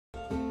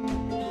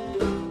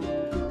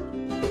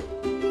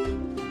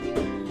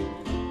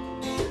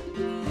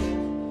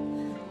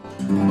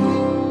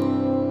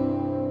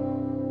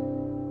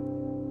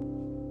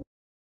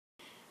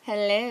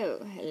Hello,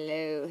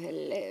 hello,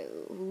 hello.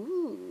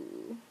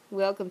 Ooh.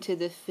 Welcome to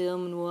the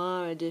Film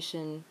Noir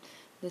edition,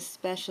 the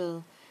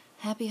special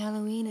Happy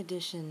Halloween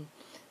edition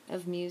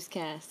of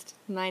Musecast.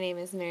 My name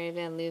is Mary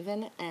Van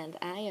Leuven, and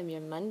I am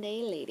your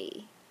Monday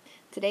lady.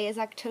 Today is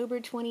October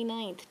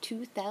 29th,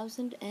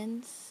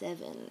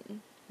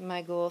 2007.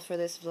 My goal for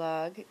this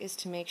vlog is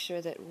to make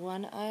sure that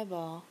one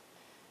eyeball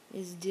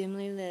is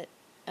dimly lit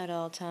at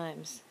all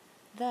times,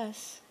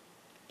 thus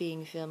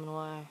being film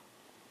noir.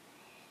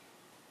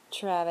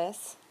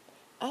 Travis,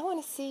 I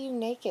want to see you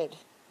naked.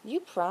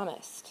 You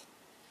promised.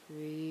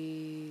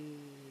 A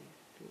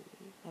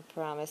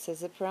promise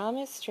is a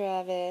promise,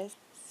 Travis.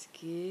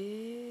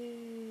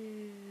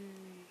 Scary.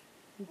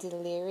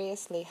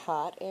 Deliriously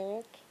hot,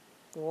 Eric?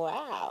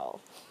 Wow.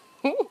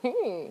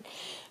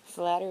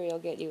 Flattery will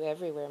get you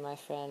everywhere, my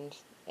friend.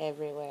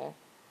 Everywhere.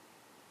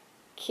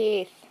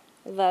 Keith,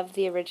 love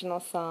the original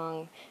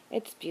song.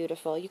 It's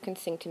beautiful. You can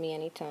sing to me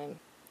anytime.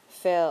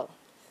 Phil.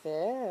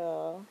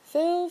 Phil.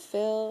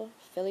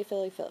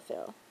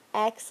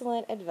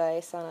 Excellent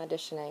advice on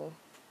auditioning.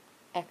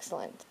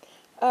 Excellent.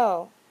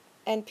 Oh,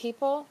 and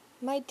people,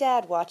 my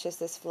dad watches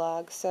this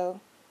vlog, so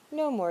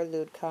no more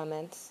lewd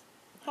comments.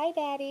 Hi,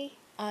 Daddy.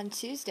 On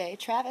Tuesday,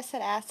 Travis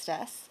had asked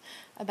us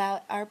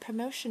about our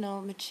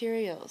promotional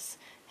materials,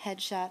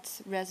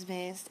 headshots,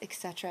 resumes,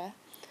 etc.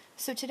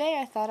 So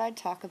today I thought I'd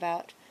talk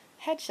about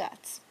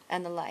headshots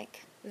and the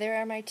like. There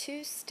are my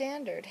two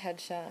standard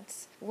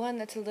headshots. One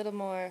that's a little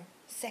more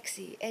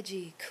sexy,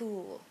 edgy,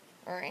 cool,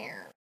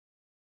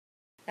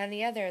 and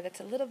the other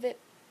that's a little bit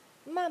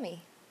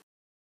mommy.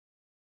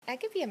 I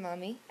could be a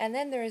mommy. And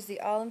then there is the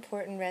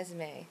all-important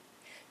resume.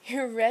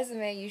 Your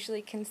resume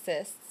usually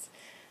consists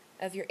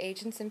of your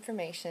agent's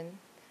information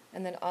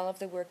and then all of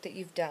the work that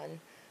you've done,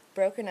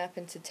 broken up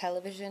into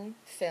television,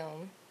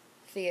 film,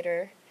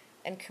 theater,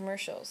 and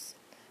commercials.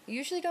 You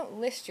usually don't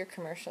list your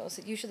commercials.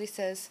 It usually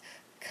says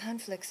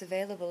conflicts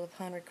available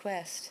upon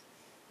request,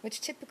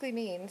 which typically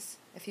means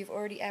if you've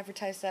already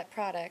advertised that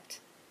product,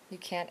 you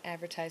can't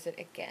advertise it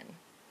again.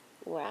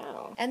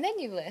 Wow. And then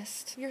you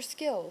list your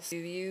skills. Do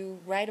you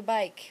ride a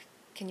bike?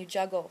 Can you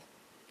juggle?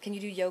 Can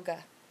you do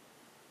yoga?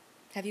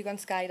 Have you gone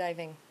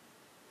skydiving?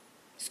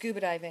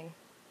 Scuba diving?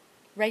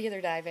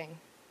 Regular diving?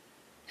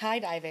 High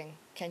diving?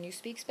 Can you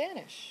speak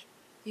Spanish?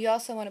 You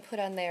also want to put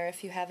on there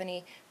if you have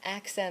any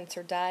accents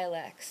or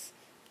dialects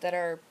that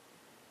are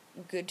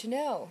good to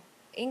know.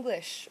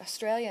 English,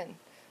 Australian,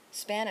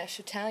 Spanish,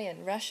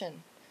 Italian,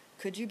 Russian.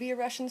 Could you be a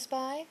Russian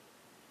spy?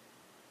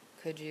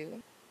 Could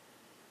you?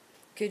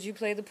 Could you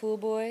play the pool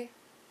boy?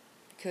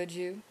 Could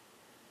you?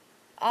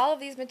 All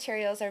of these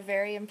materials are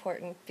very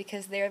important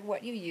because they're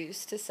what you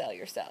use to sell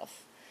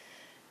yourself.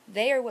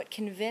 They are what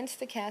convince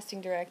the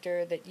casting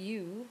director that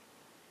you,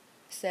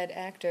 said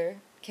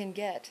actor, can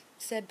get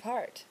said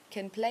part,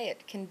 can play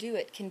it, can do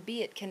it, can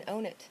be it, can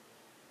own it,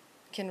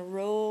 can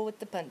roll with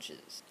the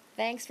punches.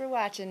 Thanks for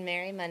watching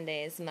Merry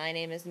Mondays. My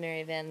name is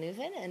Mary Van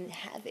Leuven, and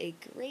have a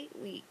great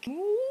week.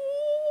 Ooh.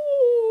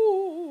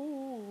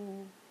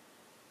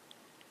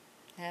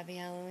 Happy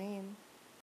Halloween.